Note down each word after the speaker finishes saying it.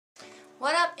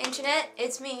What up, Internet?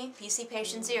 It's me,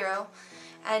 PCPatientZero,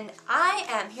 and I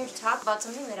am here to talk about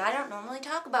something that I don't normally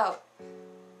talk about.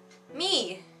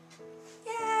 Me!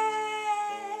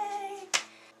 Yay!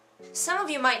 Some of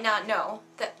you might not know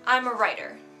that I'm a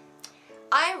writer.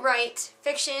 I write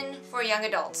fiction for young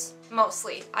adults,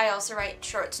 mostly. I also write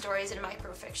short stories and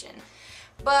microfiction.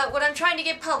 But what I'm trying to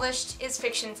get published is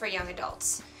fiction for young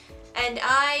adults. And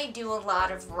I do a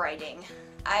lot of writing.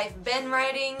 I've been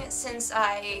writing since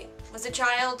I was a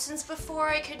child, since before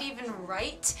I could even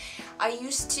write. I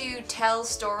used to tell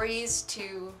stories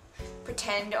to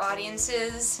pretend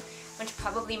audiences, which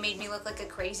probably made me look like a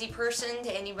crazy person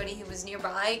to anybody who was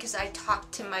nearby, because I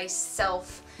talked to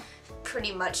myself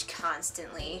pretty much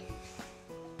constantly.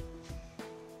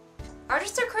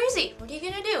 Artists are crazy. What are you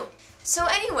gonna do? So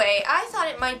anyway, I thought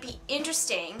it might be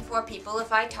interesting for people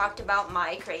if I talked about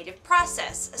my creative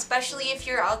process, especially if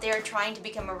you're out there trying to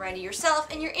become a writer yourself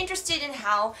and you're interested in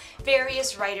how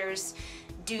various writers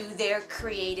do their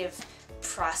creative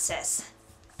process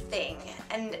thing.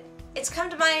 And it's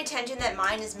come to my attention that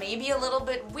mine is maybe a little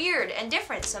bit weird and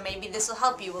different, so maybe this will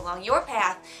help you along your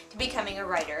path to becoming a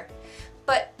writer.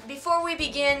 But before we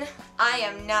begin, I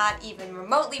am not even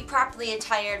remotely properly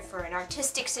attired for an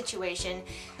artistic situation,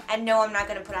 and no, I'm not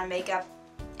going to put on makeup.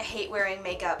 I hate wearing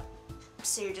makeup,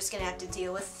 so you're just going to have to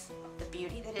deal with the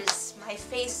beauty that is my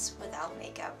face without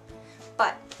makeup.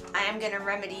 But I am going to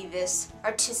remedy this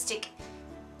artistic,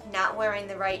 not wearing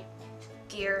the right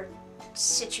gear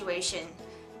situation.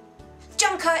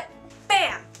 Jump cut!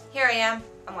 Bam! Here I am.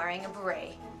 I'm wearing a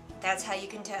beret. That's how you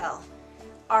can tell.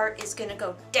 Art is gonna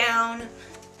go down.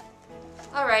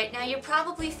 Alright, now you're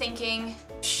probably thinking,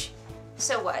 shh,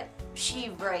 so what? She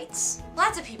writes.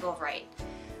 Lots of people write.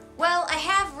 Well, I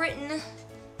have written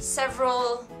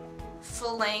several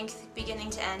full-length,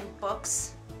 beginning-to-end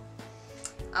books.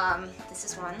 This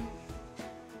is one.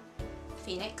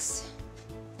 Phoenix.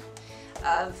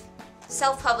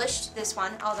 Self-published, this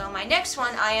one, although my next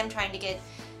one I am trying to get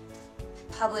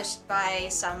published by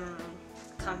some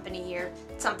company or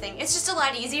something. It's just a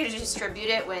lot easier to distribute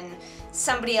it when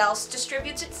somebody else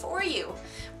distributes it for you.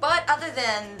 But other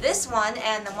than this one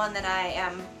and the one that I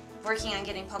am working on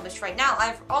getting published right now,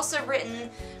 I've also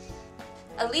written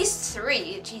at least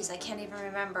 3, geez, I can't even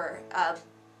remember,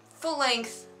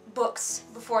 full-length books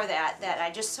before that I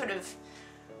just sort of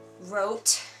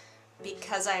wrote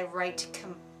because I write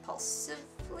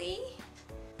compulsively.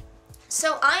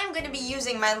 So I am going to be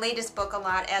using my latest book a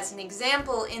lot as an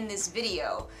example in this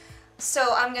video.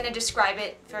 So I'm going to describe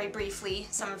it very briefly.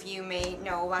 Some of you may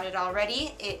know about it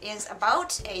already. It is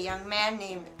about a young man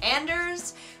named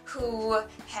Anders who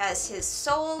has his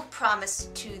soul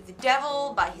promised to the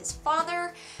devil by his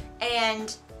father,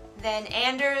 and then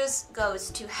Anders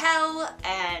goes to hell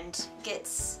and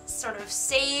gets sort of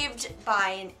saved by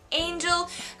an angel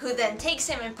who then takes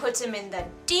him and puts him in the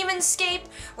demonscape,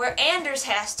 where Anders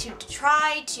has to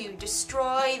try to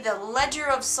destroy the ledger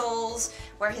of souls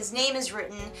where his name is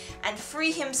written and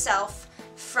free himself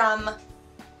from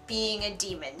being a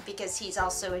demon, because he's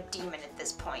also a demon at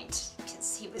this point,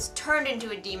 because he was turned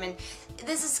into a demon.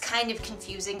 This is kind of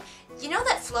confusing. You know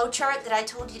that flowchart that I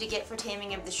told you to get for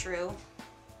Taming of the Shrew?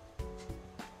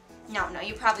 No,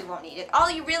 you probably won't need it. All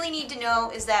you really need to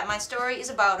know is that my story is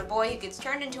about a boy who gets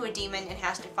turned into a demon and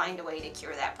has to find a way to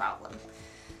cure that problem.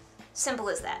 Simple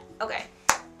as that. Okay.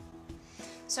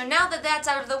 So now that that's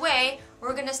out of the way,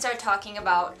 we're going to start talking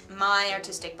about my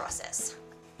artistic process.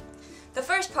 The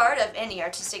first part of any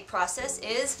artistic process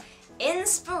is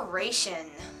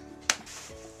inspiration.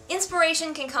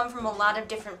 Inspiration can come from a lot of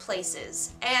different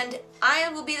places, and I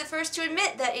will be the first to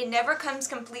admit that it never comes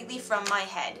completely from my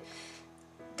head.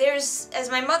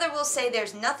 As my mother will say,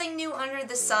 there's nothing new under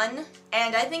the sun,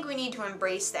 and I think we need to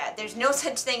embrace that. There's no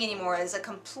such thing anymore as a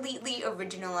completely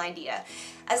original idea.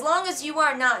 As long as you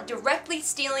are not directly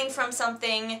stealing from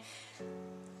something,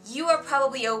 you are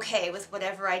probably okay with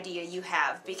whatever idea you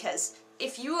have, because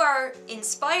if you are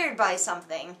inspired by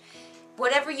something,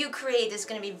 whatever you create is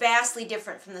going to be vastly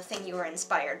different from the thing you were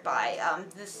inspired by.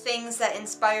 The things that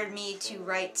inspired me to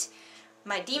write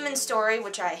my demon story,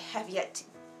 which I have yet to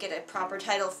get a proper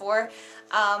title for,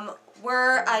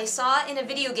 where I saw in a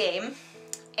video game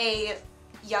a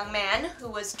young man who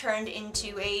was turned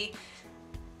into a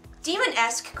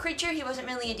demon-esque creature. He wasn't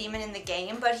really a demon in the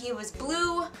game, but he was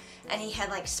blue and he had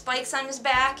like spikes on his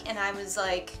back, and I was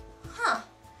like, huh.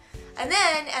 And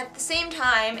then at the same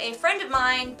time, a friend of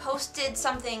mine posted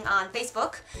something on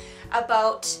Facebook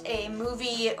about a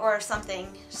movie or something,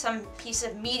 some piece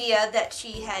of media that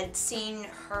she had seen,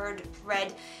 heard,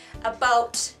 read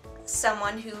about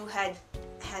someone who had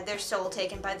their soul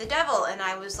taken by the devil, and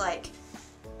I was like,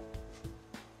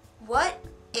 what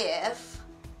if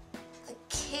a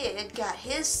kid got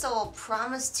his soul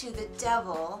promised to the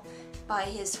devil by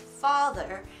his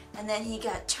father, and then he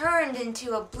got turned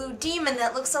into a blue demon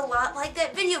that looks a lot like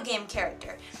that video game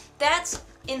character? That's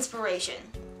inspiration.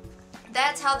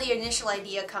 That's how the initial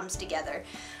idea comes together.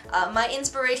 My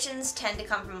inspirations tend to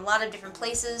come from a lot of different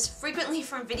places, frequently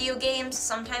from video games,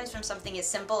 sometimes from something as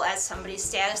simple as somebody's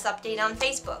status update on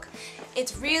Facebook.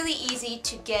 It's really easy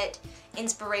to get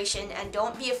inspiration, and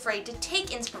don't be afraid to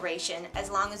take inspiration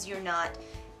as long as you're not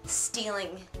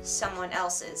stealing someone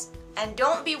else's. And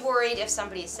don't be worried if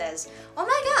somebody says, "Oh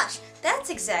my gosh, that's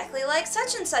exactly like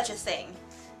such and such a thing."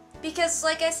 Because,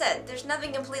 like I said, there's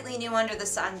nothing completely new under the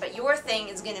sun, but your thing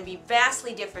is going to be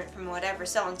vastly different from whatever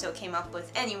so-and-so came up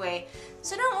with anyway,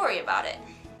 so don't worry about it.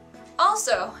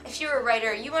 Also, if you're a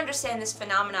writer, you understand this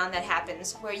phenomenon that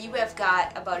happens where you have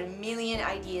got about 1 million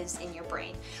ideas in your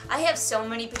brain. I have so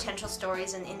many potential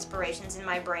stories and inspirations in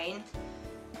my brain.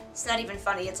 It's not even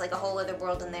funny, it's like a whole other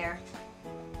world in there.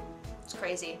 It's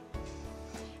crazy.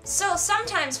 So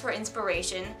sometimes for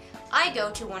inspiration, I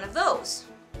go to one of those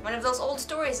old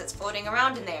stories that's floating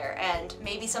around in there, and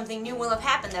maybe something new will have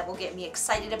happened that will get me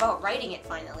excited about writing it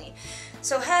finally.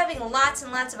 So having lots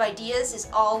and lots of ideas is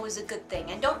always a good thing,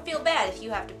 and don't feel bad if you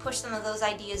have to push some of those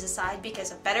ideas aside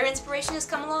because a better inspiration has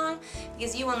come along,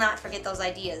 because you will not forget those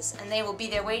ideas, and they will be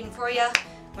there waiting for you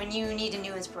when you need a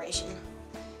new inspiration.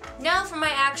 Now for my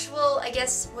actual, I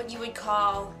guess what you would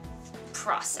call,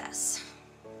 process.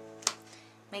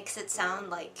 Makes it sound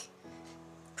like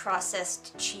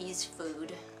processed cheese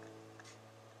food.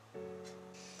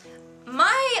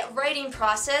 My writing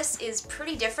process is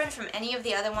pretty different from any of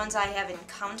the other ones I have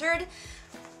encountered,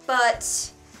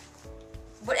 but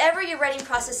whatever your writing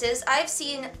process is, I've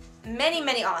seen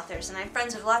many authors, and I'm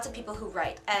friends with lots of people who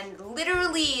write, and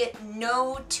literally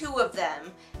no two of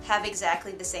them have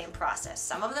exactly the same process.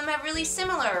 Some of them have really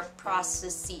similar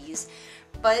processes,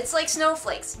 but it's like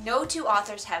snowflakes. No two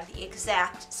authors have the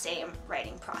exact same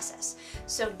writing process.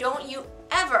 So don't you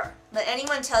ever let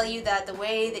anyone tell you that the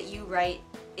way that you write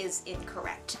is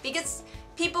incorrect, because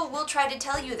people will try to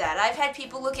tell you that. I've had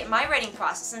people look at my writing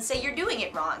process and say, "You're doing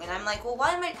it wrong," and I'm like, well,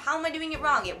 how am I doing it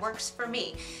wrong? It works for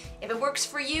me. If it works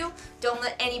for you, don't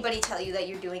let anybody tell you that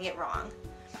you're doing it wrong.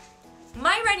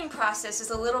 My writing process is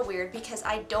a little weird because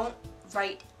I don't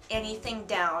write anything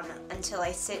down until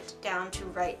I sit down to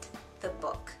write the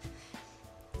book.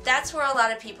 That's where a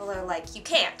lot of people are like, you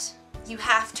can't. You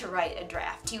have to write a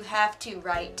draft. You have to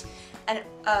write an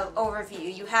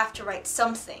overview. You have to write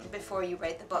something before you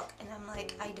write the book. And I'm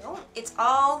like, I don't.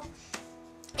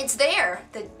 It's there.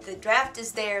 The draft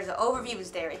is there. The overview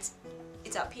is there. It's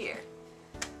up here.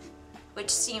 Which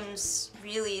seems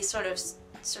really sort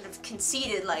of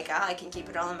conceited, like, I can keep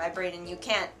it all in my brain and you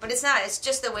can't. But it's not. It's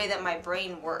just the way that my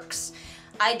brain works.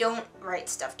 I don't write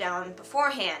stuff down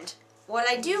beforehand. What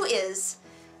I do is,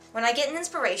 when I get an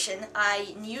inspiration,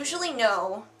 I usually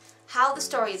know how the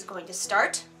story is going to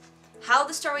start, how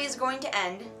the story is going to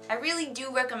end. I really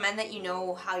do recommend that you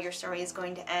know how your story is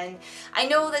going to end. I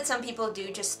know that some people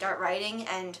do just start writing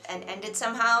and end it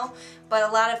somehow, but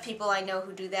a lot of people I know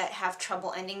who do that have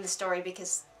trouble ending the story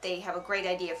because they have a great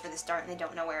idea for the start and they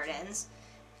don't know where it ends.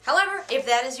 However, if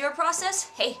that is your process,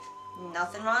 hey,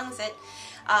 nothing wrong with it.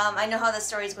 I know how the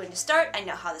story is going to start, I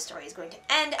know how the story is going to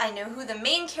end, I know who the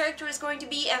main character is going to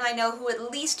be, and I know who at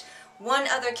least one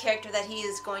other character that he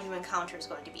is going to encounter is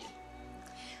going to be.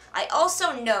 I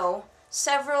also know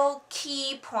several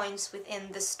key points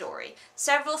within the story,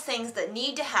 several things that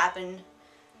need to happen,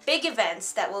 big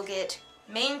events that will get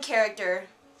main character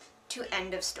to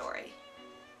end of story.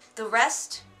 The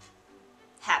rest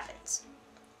happens.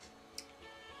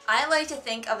 I like to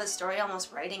think of a story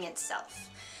almost writing itself.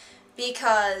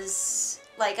 Because,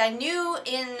 like, I knew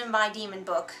in my demon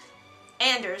book,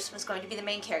 Anders was going to be the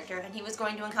main character, and he was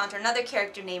going to encounter another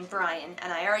character named Brian,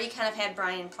 and I already kind of had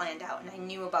Brian planned out, and I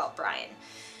knew about Brian.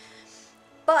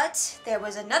 But there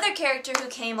was another character who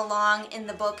came along in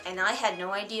the book, and I had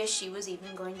no idea she was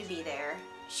even going to be there.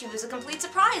 She was a complete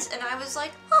surprise, and I was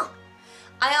like, huh.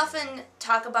 I often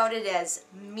talk about it as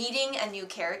meeting a new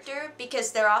character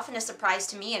because they're often a surprise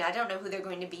to me and I don't know who they're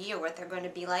going to be or what they're going to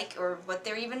be like or what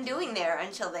they're even doing there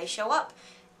until they show up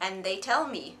and they tell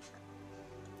me.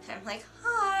 And I'm like,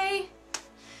 hi.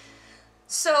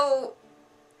 So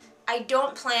I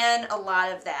don't plan a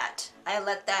lot of that. I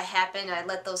let that happen. I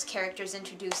let those characters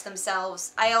introduce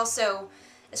themselves. I also,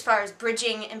 as far as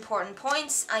bridging important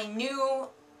points, I knew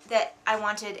that I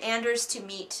wanted Anders to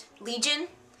meet Legion,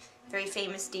 very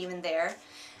famous demon there,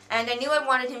 and I knew I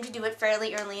wanted him to do it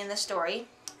fairly early in the story,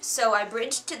 so I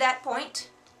bridged to that point.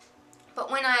 But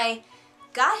when I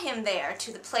got him there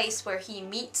to the place where he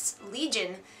meets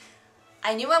Legion,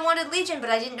 I knew I wanted Legion, but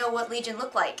I didn't know what Legion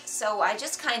looked like. So I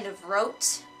just kind of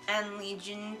wrote, and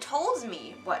Legion told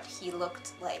me what he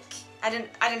looked like. I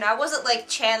don't know, I wasn't like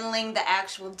channeling the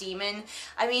actual demon.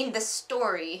 I mean, the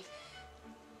story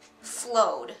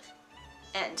flowed,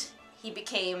 and he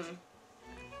became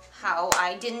how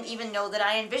I didn't even know that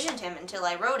I envisioned him until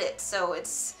I wrote it. So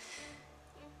it's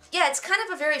kind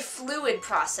of a very fluid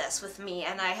process with me,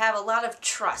 and I have a lot of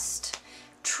trust.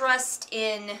 Trust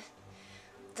in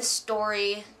the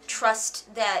story,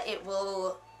 trust that it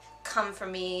will come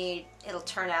from me, it'll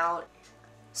turn out.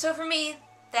 So for me,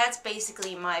 that's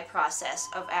basically my process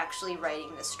of actually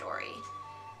writing the story.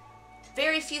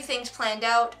 Very few things planned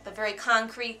out, but very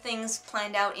concrete things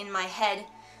planned out in my head.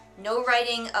 No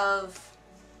writing of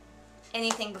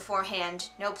anything beforehand,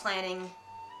 no planning.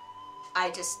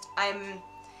 I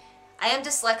am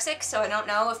dyslexic, so I don't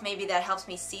know if maybe that helps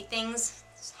me see things.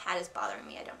 This hat is bothering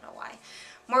me, I don't know why.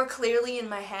 More clearly in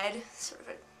my head, sort of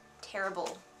a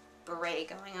terrible beret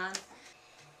going on.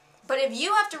 But if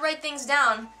you have to write things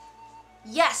down,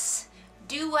 yes,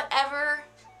 do whatever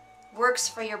works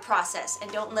for your process, and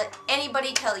don't let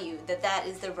anybody tell you that that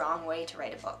is the wrong way to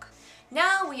write a book.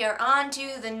 Now we are on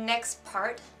to the next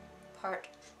part. Part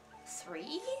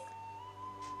 3?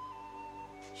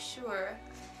 Sure.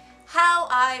 How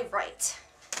I write.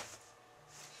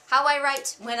 How I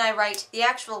write, when I write, the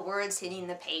actual words hitting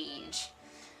the page.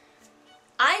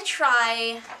 I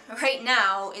try, right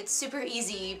now, it's super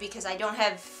easy because I don't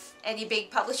have any big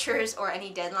publishers or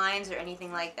any deadlines or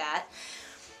anything like that.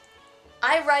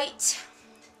 I write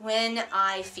when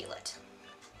I feel it.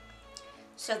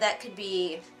 So that could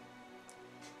be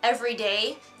every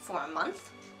day for a month.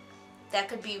 That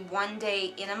could be one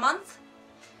day in a month.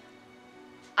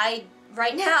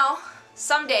 Right now,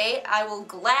 someday, I will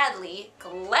gladly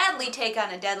take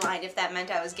on a deadline if that meant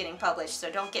I was getting published,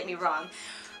 so don't get me wrong.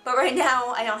 But right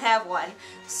now, I don't have one.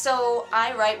 So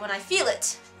I write when I feel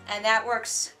it, and that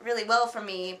works really well for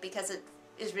me because it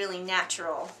is really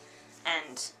natural,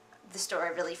 and the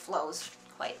story really flows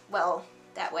quite well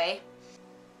that way.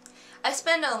 I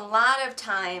spend a lot of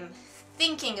time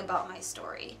thinking about my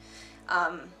story.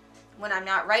 When I'm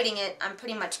not writing it, I'm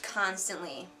pretty much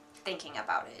constantly thinking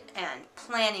about it and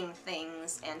planning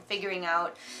things and figuring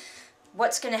out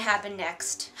what's going to happen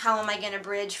next. How am I going to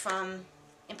bridge from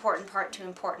important part to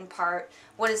important part?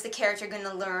 What is the character going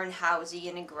to learn? How is he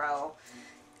going to grow?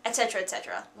 Etc.,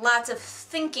 etc. Lots of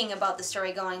thinking about the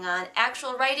story going on.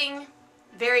 Actual writing,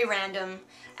 very random.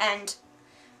 And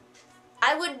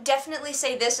I would definitely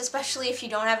say this, especially if you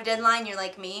don't have a deadline, you're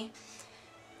like me.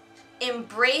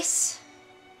 Embrace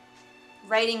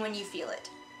writing when you feel it.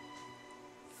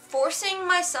 Forcing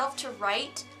myself to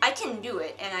write, I can do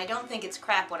it, and I don't think it's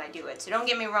crap when I do it. So don't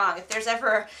get me wrong. If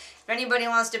anybody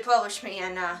wants to publish me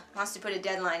and wants to put a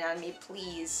deadline on me,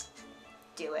 please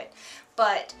do it.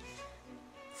 But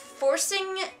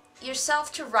forcing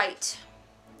yourself to write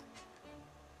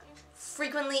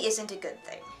frequently isn't a good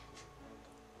thing.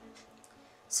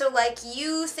 So like,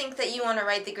 you think that you want to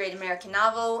write the great American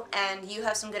novel, and you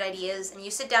have some good ideas, and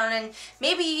you sit down and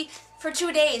maybe for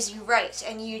 2 days you write,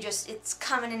 and it's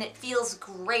coming and it feels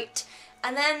great.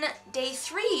 And then day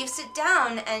 3 you sit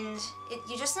down and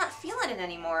you're just not feeling it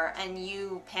anymore, and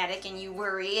you panic and you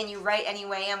worry and you write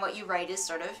anyway, and what you write is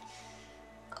sort of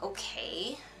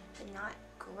okay, but not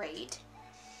great.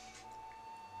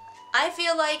 I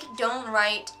feel like don't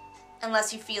write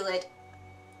unless you feel it,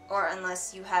 or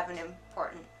unless you have an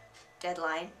important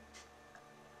deadline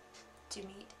to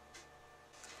meet.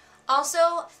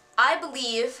 Also, I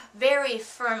believe very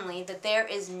firmly that there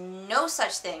is no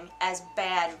such thing as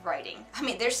bad writing. I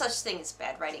mean, there's such thing as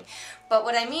bad writing, but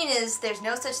what I mean is there's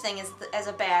no such thing as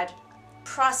a bad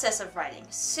process of writing,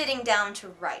 sitting down to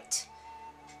write.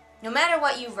 No matter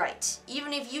what you write,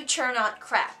 even if you churn out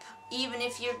crap, even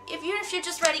if you're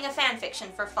just writing a fan fiction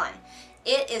for fun,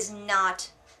 it is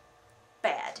not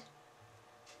bad.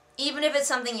 Even if it's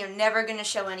something you're never going to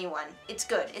show anyone, it's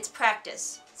good, it's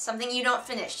practice. Something you don't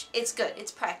finish, it's good,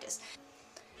 it's practice.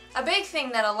 A big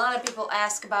thing that a lot of people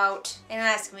ask about, and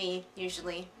ask me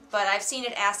usually, but I've seen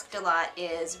it asked a lot,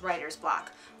 is writer's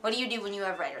block. What do you do when you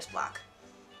have writer's block?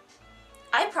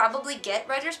 I probably get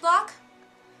writer's block,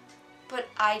 but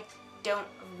I don't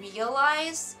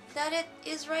realize that it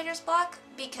is writer's block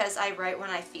because I write when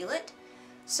I feel it.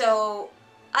 So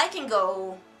I can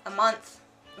go a month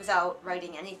without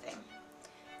writing anything,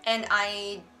 and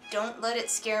I don't let it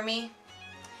scare me.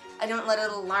 I don't let it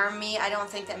alarm me. I don't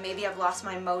think that maybe I've lost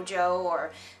my mojo,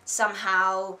 or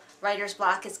somehow writer's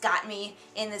block has got me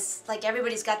in this, like,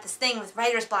 everybody's got this thing with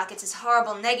writer's block. It's this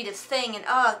horrible negative thing, and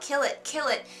oh, kill it, kill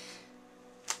it.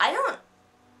 I don't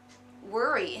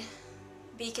worry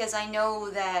because I know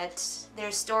that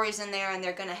there's stories in there and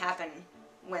they're going to happen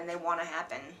when they want to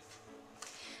happen.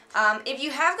 If you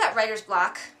have got writer's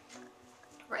block,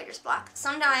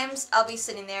 sometimes I'll be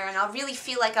sitting there and I'll really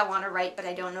feel like I want to write, but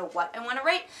I don't know what I want to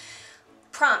write.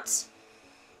 Prompts.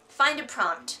 Find a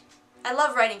prompt. I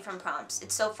love writing from prompts.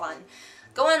 It's so fun.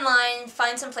 Go online,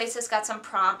 find some place that's got some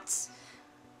prompts.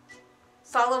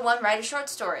 Follow one, write a short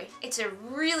story. It's a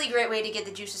really great way to get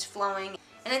the juices flowing.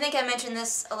 And I think I mentioned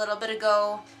this a little bit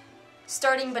ago.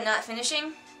 Starting but not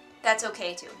finishing, that's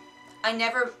okay too. I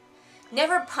never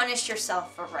punish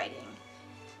yourself for writing.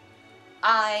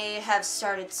 I have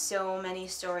started so many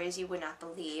stories you would not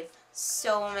believe.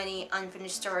 So many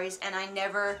unfinished stories, and I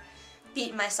never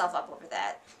beat myself up over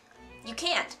that. You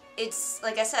can't. It's,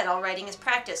 like I said, all writing is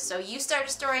practice. So you start a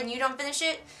story and you don't finish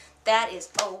it, that is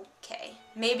okay.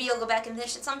 Maybe you'll go back and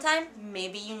finish it sometime.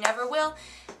 Maybe you never will.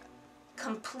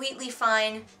 Completely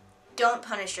fine. Don't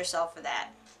punish yourself for that.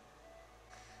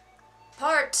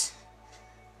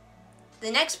 The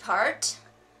next part,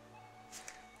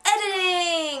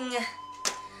 editing!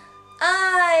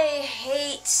 I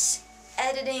hate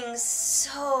editing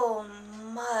so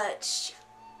much.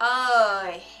 Oh,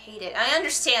 I hate it. I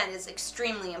understand it's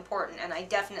extremely important, and I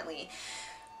definitely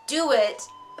do it,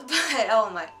 but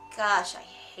oh my gosh, I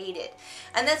hate it.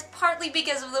 And that's partly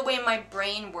because of the way my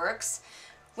brain works.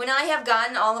 When I have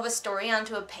gotten all of a story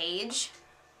onto a page,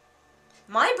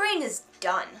 my brain is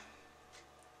done.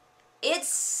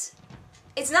 It's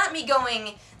not me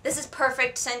going, this is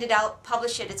perfect, send it out,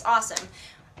 publish it, it's awesome.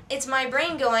 It's my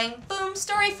brain going, boom,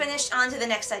 story finished, on to the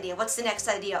next idea. What's the next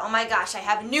idea? Oh my gosh, I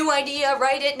have a new idea,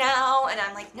 write it now. And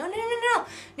I'm like, no,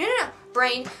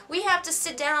 brain, we have to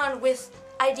sit down with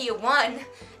idea 1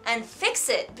 and fix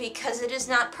it because it is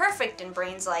not perfect. And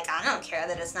brain's like, I don't care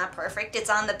that it's not perfect. It's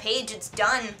on the page, it's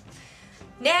done.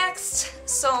 Next.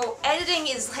 So editing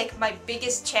is like my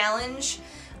biggest challenge.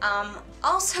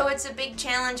 Also, it's a big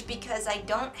challenge because I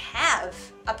don't have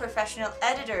a professional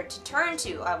editor to turn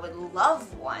to. I would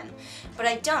love one, but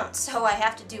I don't, so I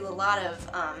have to do a lot of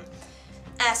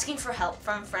asking for help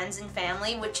from friends and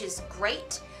family, which is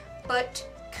great, but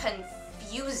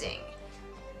confusing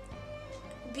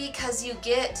because you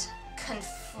get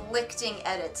conflicting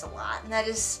edits a lot, and that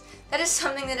is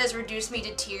something that has reduced me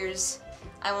to tears,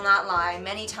 I will not lie,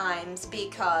 many times,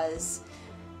 because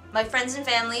my friends and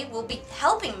family will be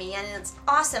helping me and it's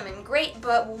awesome and great,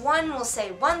 but one will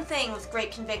say one thing with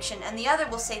great conviction and the other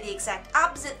will say the exact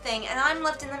opposite thing, and I'm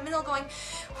left in the middle going,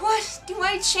 what do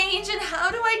I change and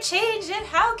how do I change it?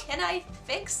 How can I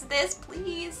fix this,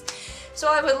 please?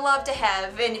 So I would love to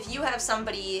have, and if you have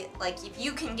somebody, like if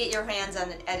you can get your hands on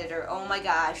an editor, oh my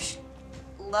gosh,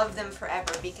 love them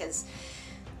forever, because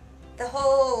the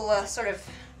whole sort of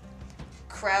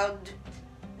crowd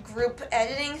group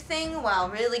editing thing, while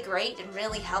really great and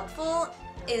really helpful,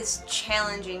 is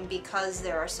challenging because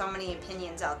there are so many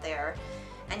opinions out there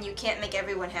and you can't make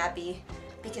everyone happy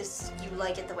because you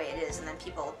like it the way it is, and then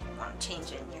people want to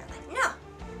change it and you're like, no,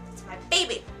 it's my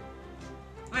baby.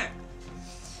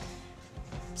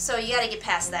 So you gotta get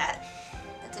past that.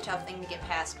 That's a tough thing to get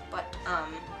past, but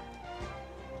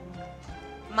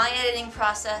my editing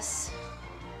process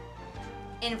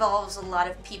involves a lot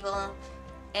of people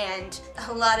and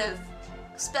a lot of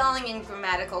spelling and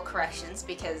grammatical corrections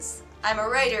because I'm a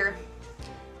writer,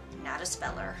 not a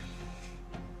speller.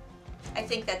 I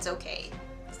think that's okay.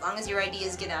 As long as your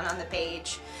ideas get out on the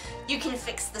page, you can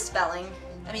fix the spelling.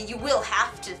 I mean, you will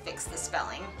have to fix the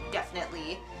spelling,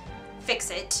 definitely. Fix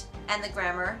it, and the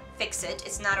grammar, fix it.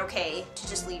 It's not okay to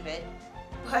just leave it.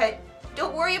 But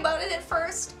don't worry about it at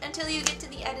first until you get to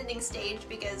the editing stage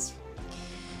because,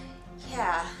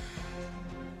 yeah,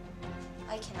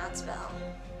 I cannot spell.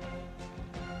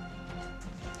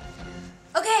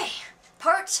 Okay,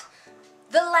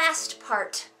 the last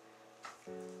part.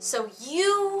 So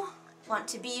you want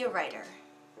to be a writer.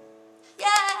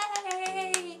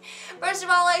 Yay! First of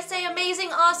all, I say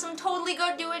amazing, awesome, totally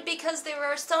go do it because there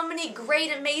are so many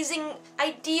great, amazing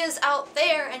ideas out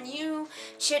there and you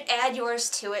should add yours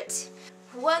to it.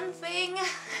 One thing,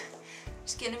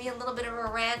 just gonna be a little bit of a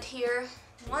rant here.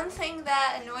 One thing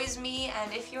that annoys me,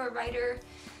 and if you're a writer,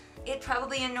 it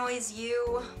probably annoys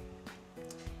you.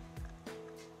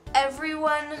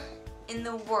 Everyone in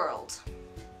the world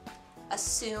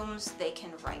assumes they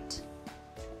can write.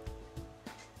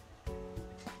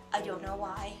 I don't know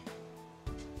why,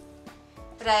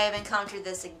 but I have encountered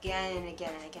this again and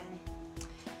again and again.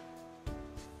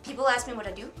 People ask me what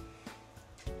I do.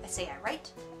 I say I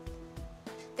write.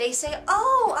 They say,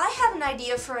 oh, I have an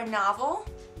idea for a novel.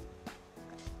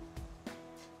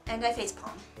 And I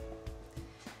facepalm.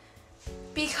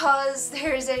 because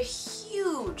there's a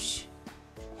huge,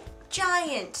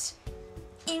 giant,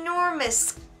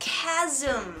 enormous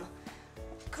chasm,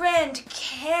 Grand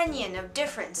Canyon of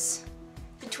difference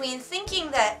between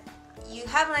thinking that you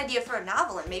have an idea for a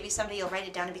novel and maybe somebody will write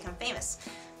it down and become famous,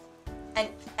 and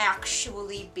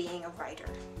actually being a writer.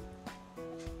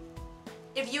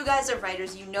 If you guys are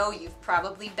writers, you know you've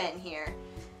probably been here.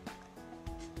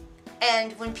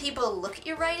 And when people look at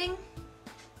your writing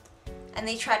and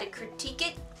they try to critique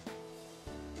it,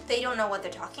 they don't know what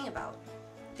they're talking about.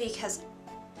 Because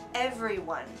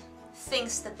everyone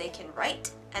thinks that they can write,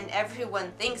 and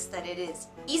everyone thinks that it is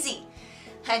easy.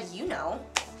 And you know,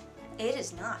 it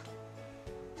is not.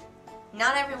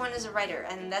 Not everyone is a writer,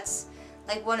 and that's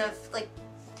like one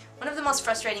of the most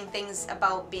frustrating things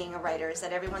about being a writer is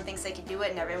that everyone thinks they can do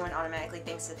it, and everyone automatically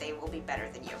thinks that they will be better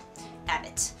than you at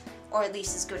it, or at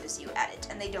least as good as you at it,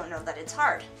 and they don't know that it's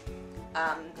hard.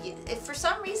 If for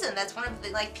some reason that's one of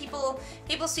the, like, people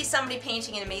see somebody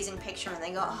painting an amazing picture and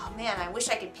they go, oh man, I wish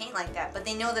I could paint like that, but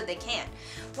they know that they can't.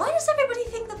 Why does everybody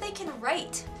think that they can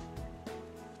write?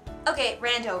 Okay,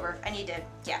 rant over.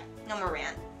 No more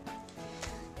rant.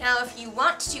 Now, if you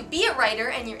want to be a writer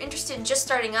and you're interested in just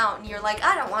starting out and you're like,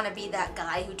 I don't want to be that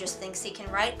guy who just thinks he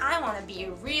can write, I want to be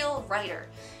a real writer.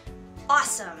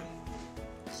 Awesome.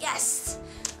 Yes.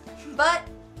 But,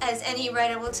 as any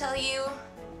writer will tell you,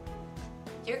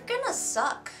 you're gonna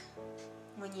suck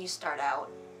when you start out.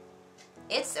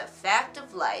 It's a fact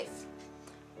of life.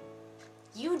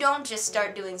 You don't just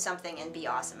start doing something and be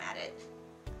awesome at it.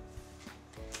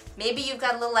 Maybe you've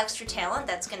got a little extra talent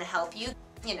that's gonna help you.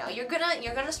 You know, you're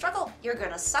gonna struggle. You're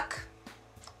gonna suck.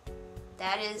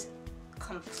 That is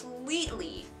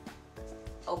completely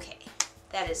okay.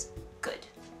 That is good.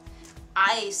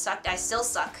 I sucked. I still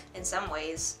suck in some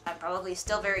ways. I'm probably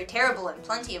still very terrible in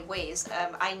plenty of ways.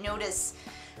 I notice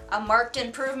a marked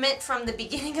improvement from the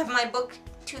beginning of my book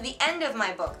to the end of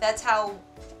my book. That's how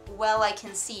well I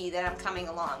can see that I'm coming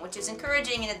along, which is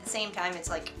encouraging, and at the same time it's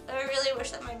like, I really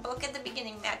wish that my book at the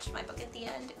beginning matched my book at the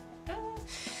end.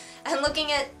 And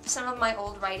looking at some of my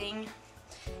old writing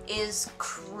is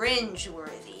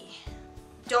cringe-worthy.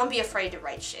 Don't be afraid to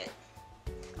write shit.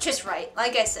 Just write.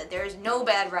 Like I said, there is no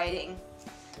bad writing.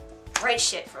 Write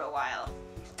shit for a while.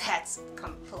 That's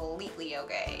completely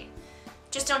okay.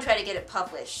 Just don't try to get it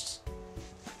published.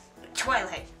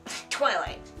 Twilight.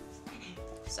 Twilight.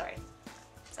 Sorry.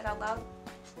 Is that out loud?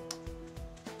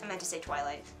 I meant to say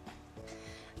Twilight.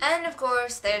 And of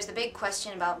course, there's the big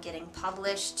question about getting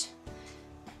published.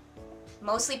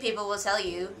 Mostly people will tell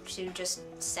you to just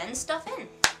send stuff in.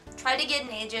 Try to get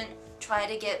an agent.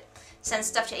 Send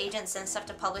stuff to agents, send stuff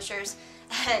to publishers.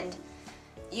 And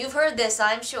you've heard this,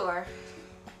 I'm sure.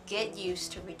 Get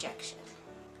used to rejection.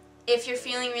 If you're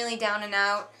feeling really down and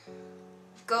out,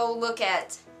 go look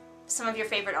at some of your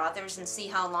favorite authors and see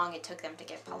how long it took them to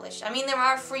get published. I mean, there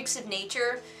are freaks of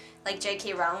nature, like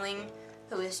J.K. Rowling,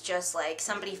 who is just like,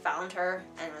 somebody found her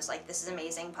and was like, this is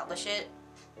amazing, publish it.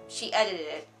 She edited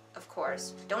it, of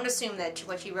course. Don't assume that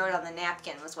what she wrote on the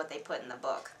napkin was what they put in the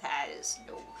book. That is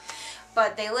no.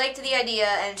 But they liked the idea,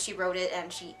 and she wrote it,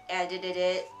 and she edited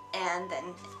it, and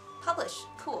then published.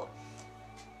 Cool.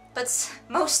 But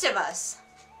most of us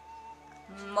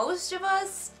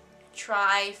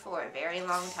try for a very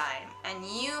long time, and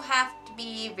you have to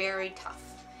be very tough.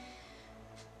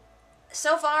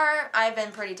 So far, I've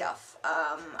been pretty tough.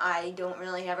 I don't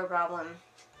really have a problem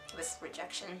with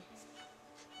rejection,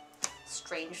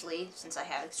 strangely, since I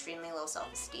have extremely low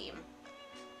self-esteem.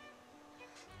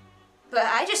 But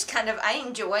I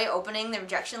enjoy opening the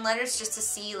rejection letters just to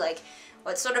see, like,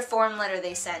 what sort of form letter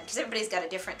they send. Because everybody's got a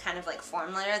different kind of, like,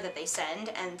 form letter that they send.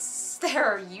 And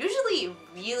they're usually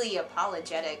really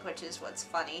apologetic, which is what's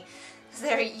funny.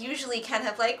 They're usually kind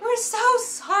of like, we're so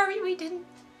sorry we didn't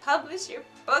publish your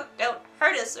book. Don't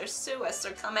hurt us or sue us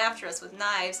or come after us with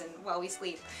knives and while we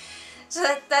sleep.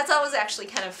 So that's always actually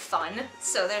kind of fun.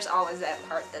 So there's always that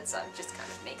part that's just kind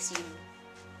of makes you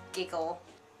giggle.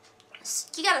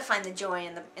 You gotta find the joy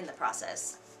in the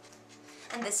process.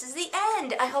 And this is the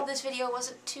end. I hope this video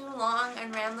wasn't too long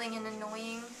and rambling and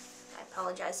annoying. I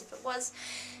apologize if it was.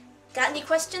 Got any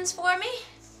questions for me?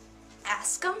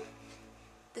 Ask them.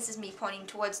 This is me pointing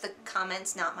towards the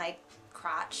comments, not my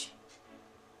crotch.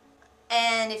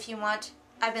 And if you want,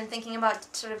 I've been thinking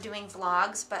about sort of doing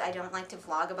vlogs, but I don't like to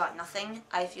vlog about nothing.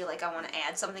 I feel like I want to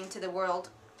add something to the world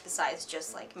besides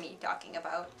just like me talking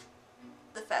about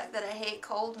the fact that I hate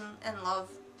cold and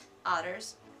love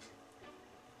otters.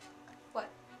 What?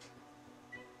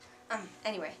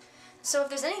 Anyway, so if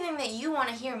there's anything that you want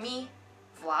to hear me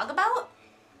vlog about,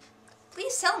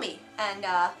 please tell me, and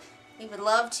we would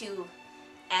love to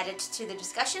add it to the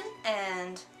discussion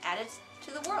and add it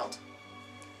to the world.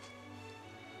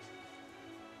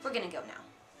 We're gonna go now.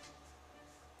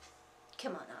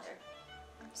 Come on, Otter.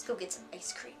 Let's go get some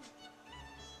ice cream.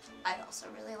 I also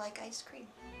really like ice cream.